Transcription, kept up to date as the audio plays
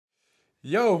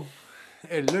Yo,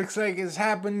 it looks like it's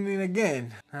happening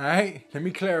again. All right, let me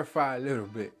clarify a little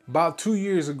bit. About 2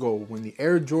 years ago, when the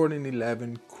Air Jordan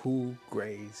 11 Cool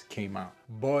Grays came out,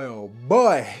 boy oh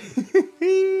boy,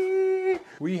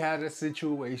 we had a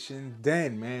situation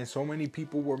then, man. So many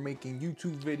people were making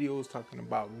YouTube videos talking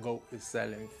about GOAT is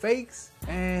selling fakes,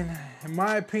 and in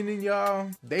my opinion, y'all,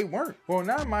 they weren't. Well,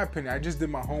 not in my opinion, I just did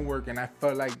my homework and I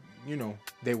felt like, you know,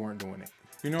 they weren't doing it.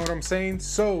 You know what I'm saying?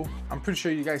 So I'm pretty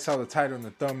sure you guys saw the title and the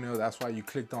thumbnail. That's why you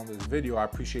clicked on this video. I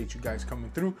appreciate you guys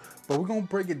coming through, but we're gonna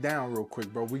break it down real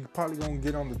quick, bro. We probably gonna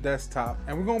get on the desktop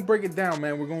and we're gonna break it down,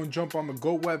 man. We're gonna jump on the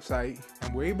GOAT website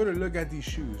and we're able to look at these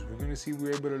shoes. We're gonna see if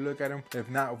we're able to look at them. If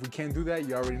not, if we can't do that,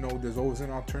 you already know there's always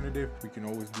an alternative. We can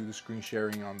always do the screen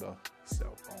sharing on the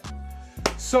cell phone.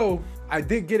 So I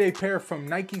did get a pair from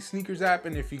Nike Sneakers app,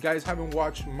 and if you guys haven't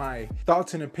watched my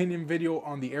thoughts and opinion video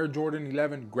on the Air Jordan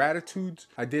 11 Gratitudes,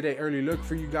 I did an early look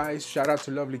for you guys. Shout out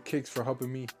to Lovely Kicks for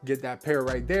helping me get that pair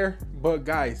right there. But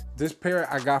guys, this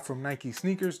pair I got from Nike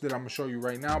Sneakers that I'm gonna show you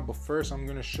right now. But first I'm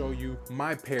gonna show you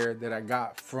my pair that I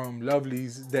got from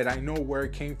Lovely's that I know where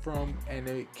it came from, and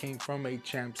it came from a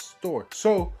Champs store.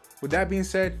 So with that being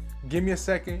said, give me a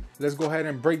second. Let's go ahead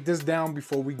and break this down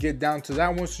before we get down to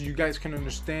that one, so you guys can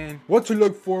understand what to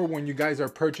look for when you guys are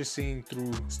purchasing through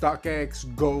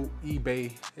StockX, GOAT,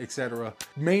 eBay, etc.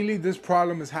 Mainly this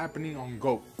problem is happening on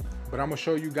GOAT, but I'm gonna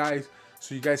show you guys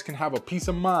so you guys can have a peace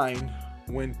of mind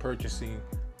when purchasing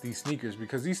these sneakers,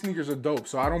 because these sneakers are dope.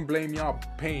 So I don't blame y'all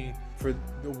paying for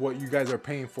what you guys are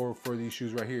paying for these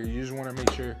shoes right here. You just want to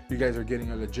make sure you guys are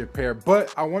getting a legit pair.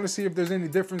 But I want to see if there's any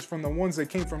difference from the ones that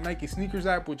came from Nike Sneakers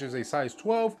app, which is a size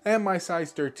 12, and my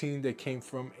size 13 that came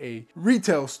from a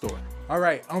retail store. All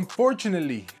right,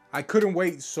 unfortunately I couldn't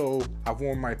wait, so I've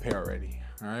worn my pair already.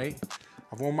 All right,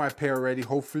 I've worn my pair already.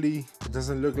 Hopefully it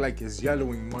doesn't look like it's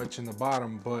yellowing much in the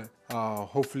bottom, but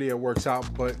hopefully it works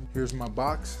out. But here's my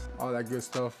box, all that good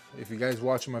stuff. If you guys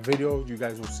watching my video, you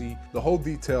guys will see the whole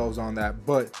details on that,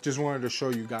 but just wanted to show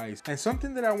you guys. And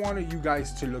something that I wanted you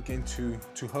guys to look into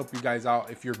to help you guys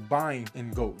out if you're buying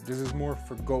in GOAT. This is more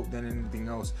for GOAT than anything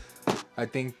else. I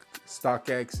think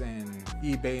StockX and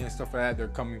eBay and stuff like that, they're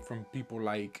coming from people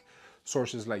like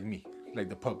sources like me, like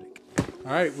the public.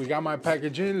 All right, we got my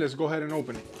package in. Let's go ahead and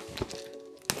open it.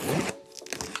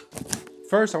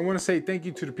 First, I want to say thank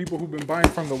you to the people who've been buying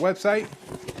from the website.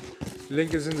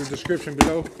 Link is in the description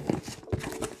below.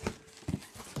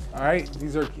 All right,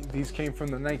 these came from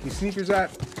the Nike Sneakers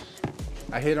app.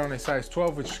 I hit on a size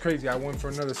 12, which is crazy. I went for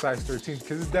another size 13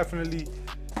 because it's definitely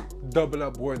double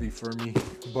up worthy for me.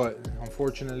 But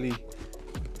unfortunately,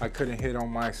 I couldn't hit on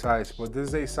my size. But this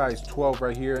is a size 12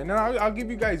 right here. And then I'll give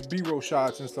you guys B-roll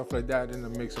shots and stuff like that in the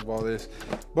mix of all this.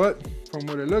 But from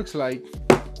what it looks like,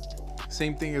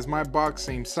 same thing as my box,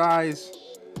 same size,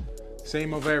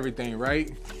 same of everything, right?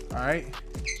 All right,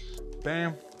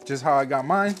 bam, just how I got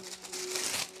mine.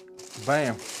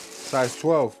 Bam, size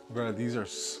 12. Bro, these are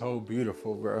so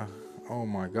beautiful, bro. Oh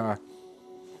my God.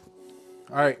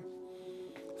 All right,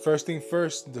 first thing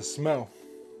first, the smell.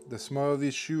 The smell of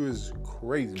this shoe is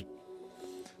crazy.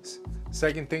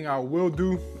 Second thing I will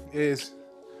do is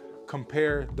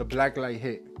compare the blacklight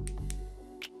hit.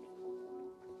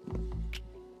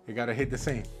 You gotta hit the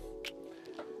same.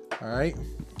 All right,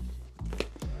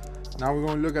 now we're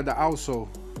gonna look at the outsole.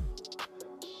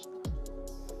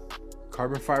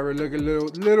 Carbon fiber look a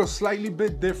little slightly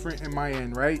bit different in my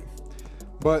end, right?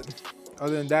 But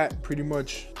other than that, pretty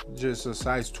much just a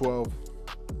size 12.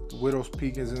 Widow's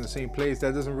peak is in the same place.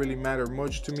 That doesn't really matter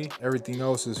much to me. Everything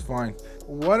else is fine.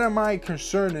 What am I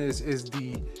concerned is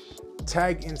the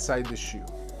tag inside the shoe,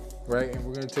 right? And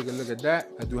we're gonna take a look at that.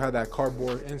 I do have that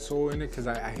cardboard insole in it because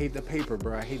I hate the paper,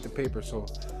 bro. I hate the paper. So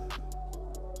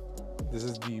this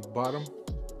is the bottom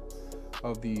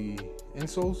of the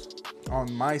insoles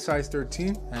on my size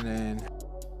 13. And then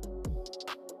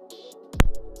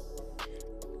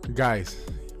guys,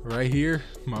 right here,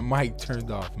 my mic turned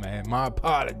off, man. My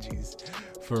apologies.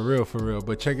 For real.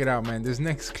 But check it out, man. This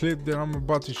next clip that I'm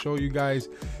about to show you guys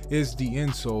is the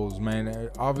insoles, man.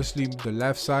 Obviously the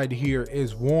left side here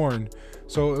is worn,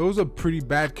 so it was a pretty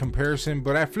bad comparison,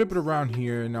 but I flip it around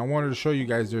here and I wanted to show you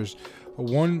guys there's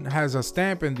one has a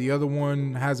stamp and the other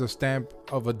one has a stamp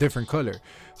of a different color.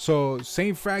 So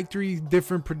same factory,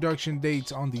 different production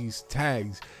dates on these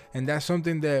tags, and that's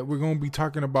something that we're going to be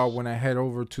talking about when I head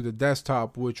over to the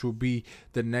desktop, which will be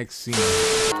the next scene.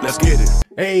 Let's get it.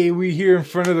 Hey, we here in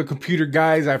front of the computer,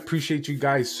 guys. I appreciate you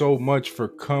guys so much for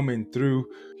coming through.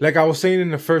 Like I was saying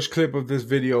in the first clip of this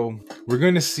video, we're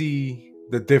going to see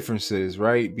the differences,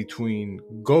 right, between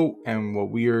GOAT and what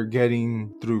we are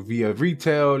getting through via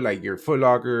retail, like your Foot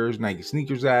Lockers, Nike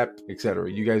Sneakers app,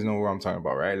 etc. You guys know what I'm talking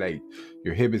about, right? Like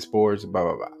your Hibbett Sports, blah,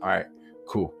 blah, blah. All right,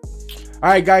 cool. All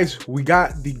right, guys, we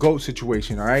got the GOAT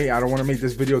situation, all right? I don't want to make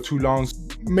this video too long.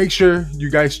 Make sure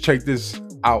you guys check this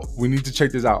out. We need to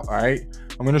check this out, all right?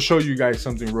 I'm going to show you guys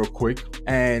something real quick.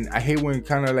 And I hate when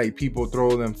kind of like people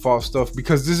throw them false stuff,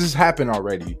 because this has happened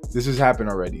already.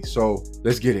 So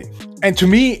let's get it. And to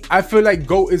me, I feel like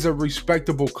GOAT is a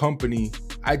respectable company.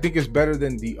 I think it's better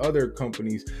than the other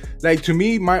companies. Like, to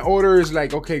me, my order is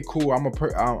like, okay, cool. I'm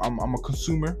a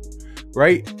consumer,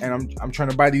 right? And I'm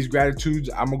trying to buy these gratitudes.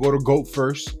 I'm gonna go to GOAT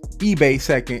first, eBay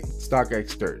second,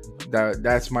 StockX third.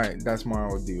 That's my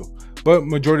ordeal. But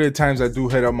majority of the times I do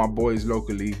hit up my boys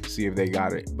locally, see if they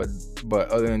got it. But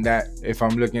other than that, if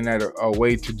I'm looking at a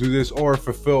way to do this or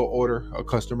fulfill order, a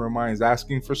customer of mine is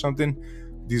asking for something,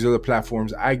 these are the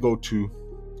platforms I go to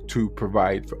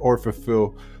provide or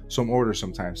fulfill some orders.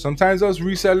 Sometimes us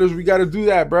resellers, we got to do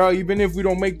that, bro. Even if we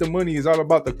don't make the money, it's all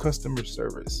about the customer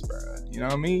service, bro. You know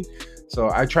what I mean?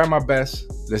 So I try my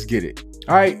best. Let's get it.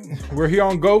 All right, we're here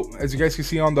on GOAT. As you guys can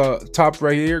see on the top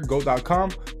right here, goat.com.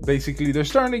 Basically, they're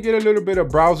starting to get a little bit of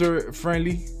browser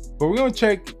friendly, but we're gonna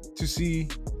check to see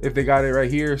if they got it right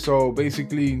here. So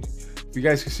basically, if you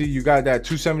guys can see, you got that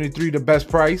 $273, the best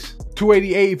price.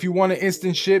 $288 if you want an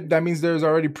instant ship. That means there's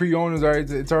already pre-owners. All right,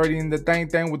 it's already in the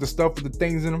thing with the stuff with the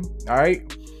things in them. All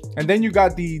right, and then you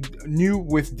got the new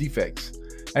with defects.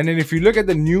 And then if you look at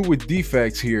the new with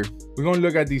defects here, we're gonna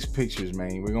look at these pictures,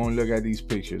 man. We're gonna look at these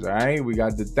pictures. All right, we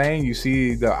got the thing. You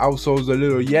see the outsole's a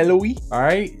little yellowy. All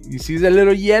right, you see it's a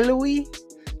little yellowy.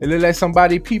 It look like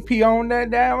somebody pee on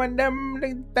that down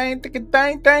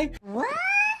thing. What?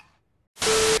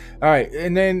 All right,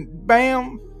 and then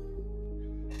bam.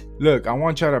 Look, I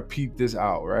want y'all to peep this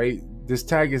out, right? This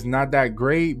tag is not that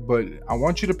great, but I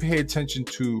want you to pay attention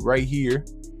to right here,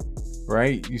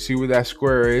 right? You see where that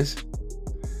square is?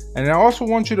 And I also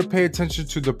want you to pay attention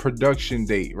to the production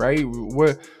date, right?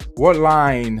 What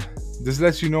line? This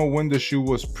lets you know when the shoe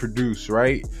was produced,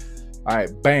 right? All right,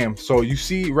 bam. So you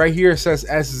see right here, it says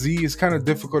SZ. It's kind of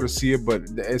difficult to see it, but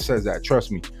it says that.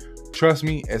 Trust me,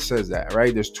 it says that,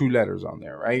 right? There's 2 letters on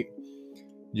there, right?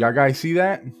 Y'all guys see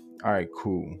that? All right,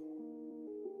 cool.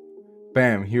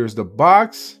 Bam, here's the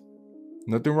box.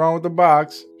 Nothing wrong with the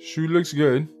box. Shoe looks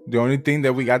good. The only thing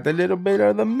that we got the little bit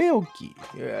of the milky.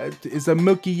 Yeah, it's a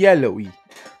milky yellowy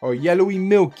or yellowy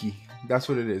milky. That's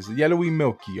what it is. Yellowy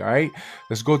milky. All right.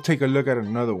 Let's go take a look at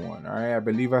another one. All right. I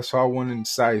believe I saw one in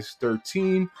size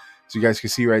 13. So you guys can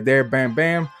see right there. Bam,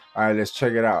 bam. All right. Let's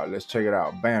check it out.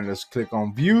 Bam. Let's click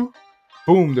on view.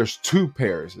 Boom. There's 2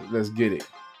 pairs. Let's get it.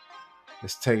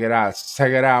 Let's check it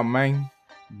out. Man.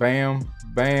 Bam,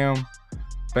 bam,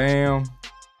 bam.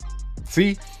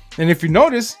 See, and if you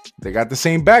notice, they got the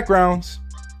same backgrounds.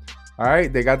 All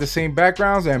right, they got the same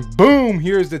backgrounds, and boom,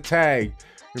 here's the tag.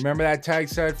 Remember that tag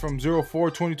said from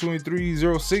 04/2023,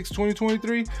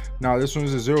 06/2023. Now this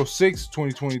one's a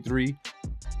 06/2023,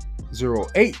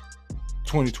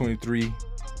 08/2023.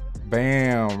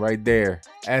 Bam, right there.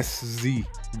 SZ.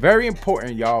 Very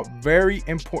important, y'all. Very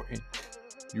important.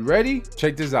 You ready?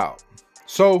 Check this out.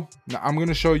 So now I'm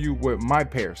gonna show you what my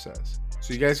pair says.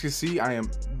 So you guys can see I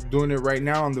am doing it right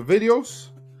now on the videos.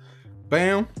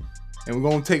 Bam. And we're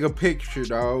gonna take a picture,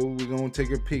 dog.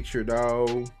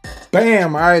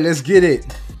 Bam. All right, let's get it.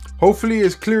 Hopefully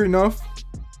it's clear enough.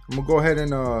 I'm gonna go ahead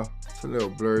and it's a little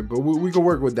blurry, but we can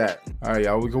work with that. All right,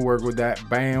 y'all, we can work with that.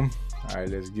 Bam. All right,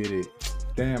 let's get it.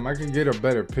 Damn, I can get a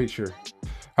better picture.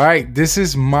 All right, this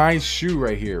is my shoe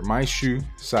right here. My shoe,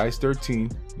 size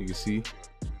 13. You can see.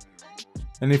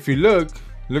 And if you look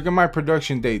at my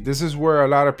production date. This is where a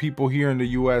lot of people here in the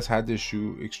US had this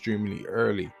shoe extremely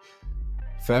early.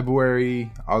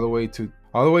 February all the way to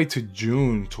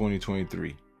June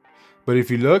 2023. But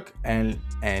if you look,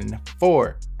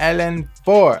 LN4,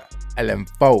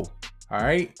 all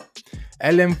right,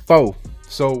 LN4.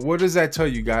 So what does that tell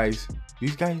you guys?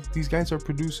 These guys are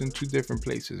produced in 2 different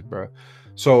places, bro.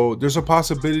 So there's a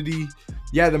possibility,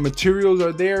 yeah, the materials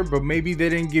are there, but maybe they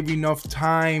didn't give enough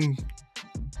time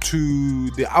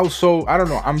to the outsole. I don't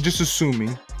know. I'm just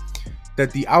assuming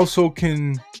that the outsole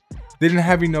didn't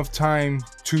have enough time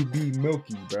to be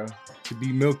milky, bro. To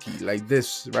be milky like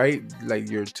this, right? Like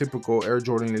your typical Air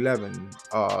Jordan 11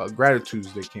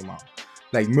 gratitudes that came out,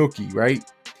 like milky, right?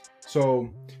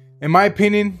 So in my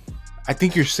opinion, I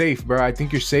think you're safe, bro. I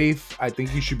think you're safe. I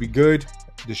think you should be good.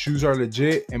 The shoes are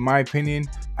legit. In my opinion,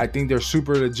 I think they're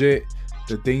super legit.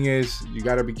 the thing is, you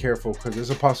got to be careful, because there's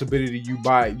a possibility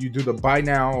you do the buy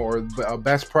now or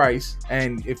best price,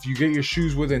 and if you get your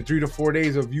shoes within 3 to 4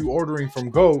 days of you ordering from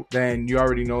GOAT, then you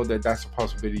already know that that's a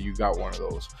possibility you got one of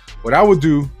those. What I would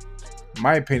do, in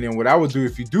my opinion, what I would do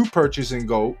if you do purchase in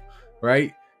GOAT,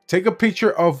 right, take a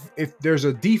picture of if there's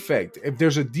a defect. If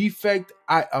there's a defect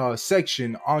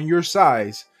section on your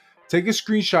size, take a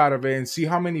screenshot of it and see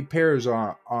how many pairs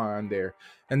are on there.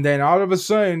 And then all of a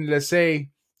sudden, let's say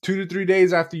 2 to 3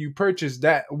 days after you purchase,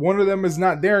 that one of them is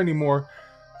not there anymore,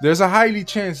 there's a highly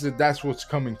chance that that's what's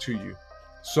coming to you.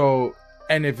 So,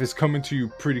 and if it's coming to you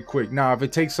pretty quick. Now, if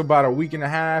it takes about a week and a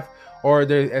half, or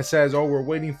it says, oh, we're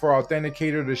waiting for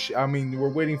authenticator to we're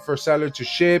waiting for seller to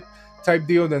ship type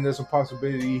deal, then there's a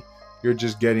possibility you're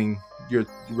just getting your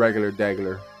regular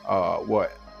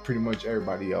what pretty much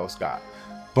everybody else got.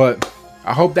 But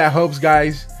I hope that helps,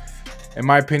 guys. In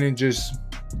my opinion, just,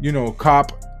 you know,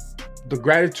 cop. The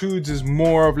gratitudes is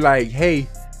more of like, hey,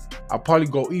 I'll probably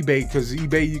go eBay, because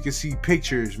eBay, you can see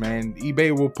pictures, man.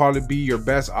 eBay will probably be your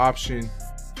best option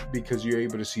because you're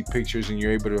able to see pictures and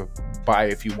you're able to buy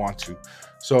if you want to.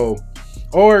 So,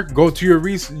 or go to your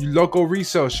local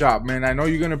resale shop, man. I know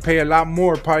you're gonna pay a lot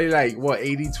more, probably like what,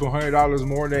 $80 to $100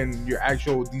 more than your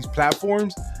actual these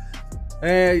platforms.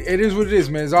 And it is what it is,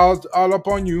 man. It's all up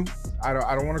on you. I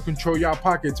don't want to control y'all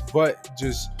pockets, but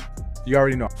just, you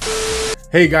already know.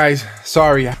 Hey guys,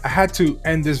 sorry, I had to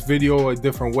end this video a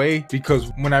different way,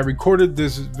 because when I recorded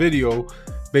this video,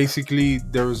 basically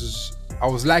I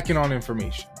was lacking on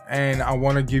information, and I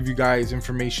want to give you guys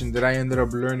information that I ended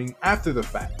up learning after the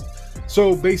fact.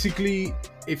 So basically,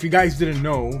 if you guys didn't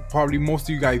know, probably most of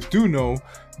you guys do know,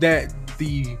 that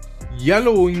the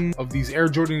yellowing of these Air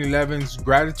Jordan 11s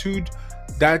gratitude,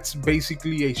 that's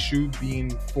basically a shoe being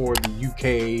for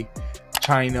the UK,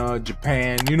 China,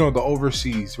 Japan, you know, the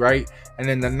overseas, right? And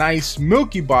then the nice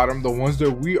milky bottom, the ones that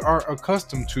we are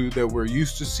accustomed to, that we're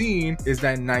used to seeing, is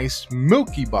that nice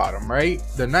milky bottom, right?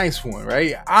 The nice one,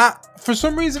 right? For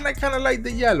some reason, I kind of like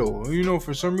the yellow. You know,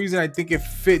 for some reason, I think it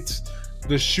fits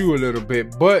the shoe a little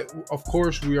bit. But of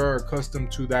course, we are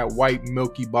accustomed to that white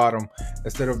milky bottom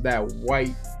instead of that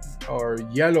white or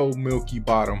yellow milky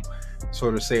bottom,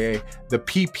 so to say, the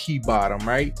PP bottom,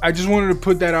 right? I just wanted to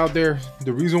put that out there.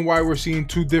 The reason why we're seeing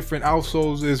two different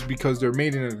outsoles is because they're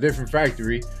made in a different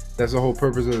factory. That's the whole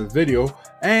purpose of this video.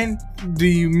 And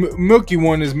the milky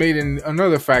one is made in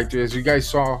another factory, as you guys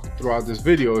saw throughout this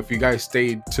video. If you guys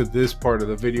stayed to this part of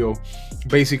the video,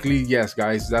 basically, yes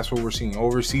guys, that's what we're seeing.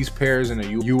 Overseas pairs and a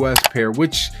US pair,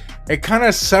 which it kind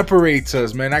of separates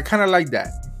us, man. I kind of like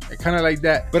that.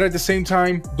 But at the same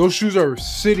time, those shoes are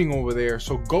sitting over there,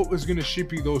 so GOAT is gonna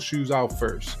ship you those shoes out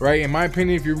first, right? In my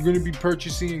opinion, if you're gonna be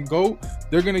purchasing in GOAT,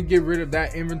 they're gonna get rid of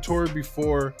that inventory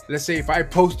before, let's say if I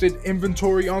posted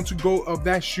inventory onto GOAT of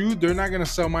that shoe, they're not gonna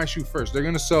sell my shoe first. They're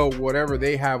gonna sell whatever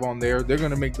they have on there. They're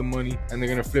gonna make the money and they're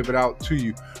gonna flip it out to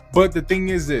you. But the thing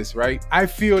is this, right? I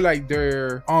feel like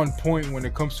they're on point when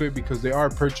it comes to it, because they are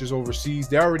purchased overseas.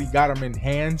 They already got them in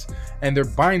hands and they're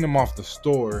buying them off the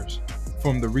stores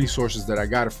from the resources that I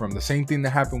got it from. The same thing that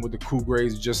happened with the Cool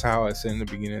Grays, just how I said in the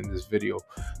beginning of this video.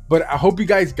 But I hope you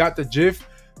guys got the gist.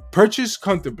 Purchase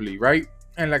comfortably, right?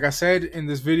 And like I said in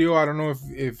this video, I don't know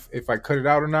if I cut it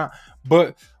out or not,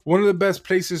 but one of the best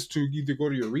places to either go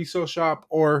to your resale shop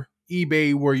or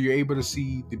eBay, where you're able to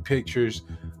see the pictures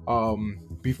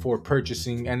before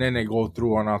purchasing, and then they go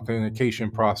through an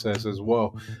authentication process as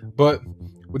well. But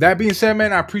with that being said,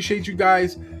 man, I appreciate you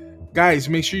guys. Guys,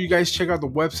 make sure you guys check out the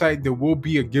website. There will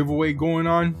be a giveaway going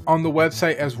on the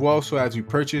website as well. So as you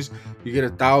purchase, you get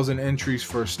 1,000 entries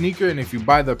for a sneaker. And if you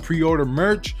buy the pre-order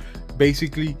merch,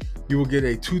 basically you will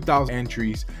get 2,000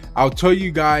 entries. I'll tell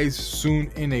you guys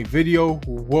soon in a video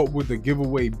what would the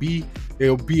giveaway be.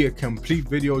 It'll be a complete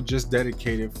video just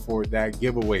dedicated for that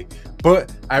giveaway.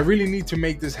 But I really need to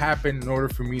make this happen in order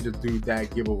for me to do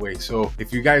that giveaway. So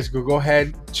if you guys could go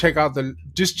ahead,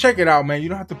 just check it out, man. You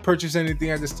don't have to purchase anything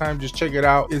at this time. Just check it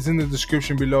out. It's in the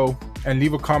description below, and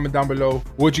leave a comment down below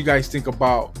what you guys think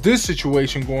about this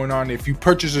situation going on. If you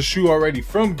purchased a shoe already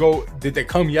from GOAT, did they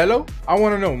come yellow? I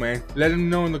want to know, man. Let them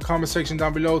know in the comment section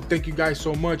down below. Thank you guys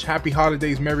so much. Happy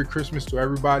holidays, Merry Christmas to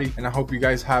everybody, and I hope you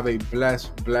guys have a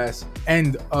blessed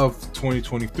end of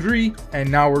 2023.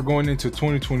 And now we're going into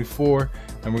 2024,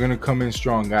 and we're gonna come in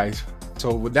strong, guys.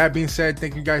 So with that being said,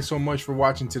 thank you guys so much for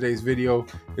watching today's video.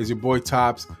 It's your boy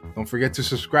Topz. Don't forget to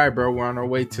subscribe, bro. We're on our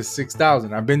way to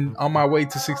 6,000. I've been on my way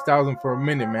to 6,000 for a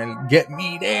minute, man. Get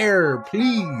me there,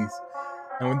 please.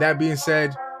 And with that being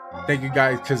said, thank you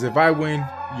guys, because if I win,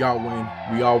 y'all win.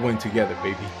 We all win together,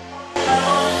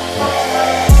 baby.